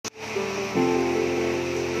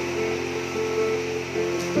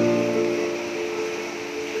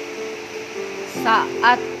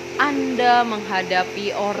saat Anda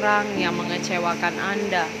menghadapi orang yang mengecewakan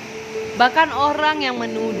Anda, bahkan orang yang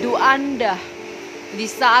menuduh Anda di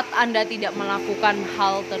saat Anda tidak melakukan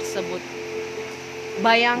hal tersebut.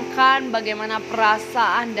 Bayangkan bagaimana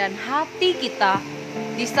perasaan dan hati kita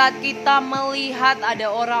di saat kita melihat ada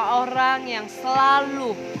orang-orang yang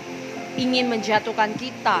selalu ingin menjatuhkan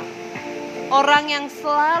kita, orang yang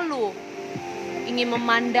selalu ingin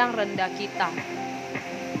memandang rendah kita.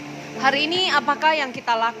 Hari ini apakah yang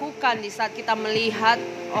kita lakukan di saat kita melihat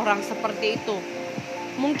orang seperti itu?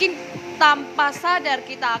 Mungkin tanpa sadar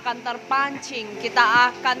kita akan terpancing, kita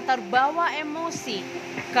akan terbawa emosi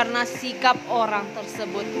karena sikap orang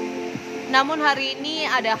tersebut. Namun hari ini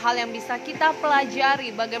ada hal yang bisa kita pelajari,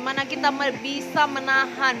 bagaimana kita bisa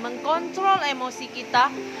menahan, mengkontrol emosi kita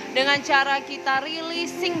dengan cara kita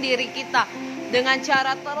releasing diri kita, dengan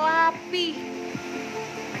cara terapi.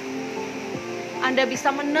 Anda bisa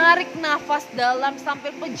menarik nafas dalam sampai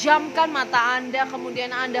pejamkan mata Anda, kemudian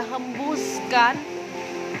Anda hembuskan.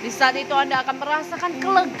 Di saat itu Anda akan merasakan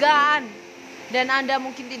kelegaan dan Anda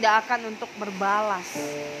mungkin tidak akan untuk berbalas.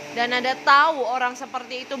 Dan Anda tahu orang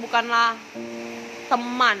seperti itu bukanlah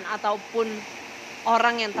teman ataupun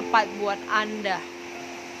orang yang tepat buat Anda.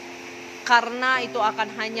 Karena itu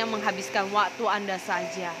akan hanya menghabiskan waktu Anda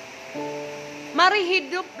saja. Mari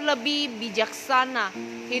hidup lebih bijaksana,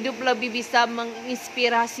 hidup lebih bisa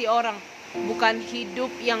menginspirasi orang, bukan hidup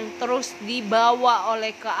yang terus dibawa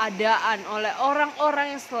oleh keadaan, oleh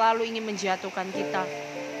orang-orang yang selalu ingin menjatuhkan kita.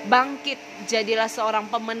 Bangkit, jadilah seorang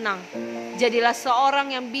pemenang, jadilah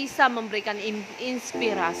seorang yang bisa memberikan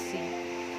inspirasi.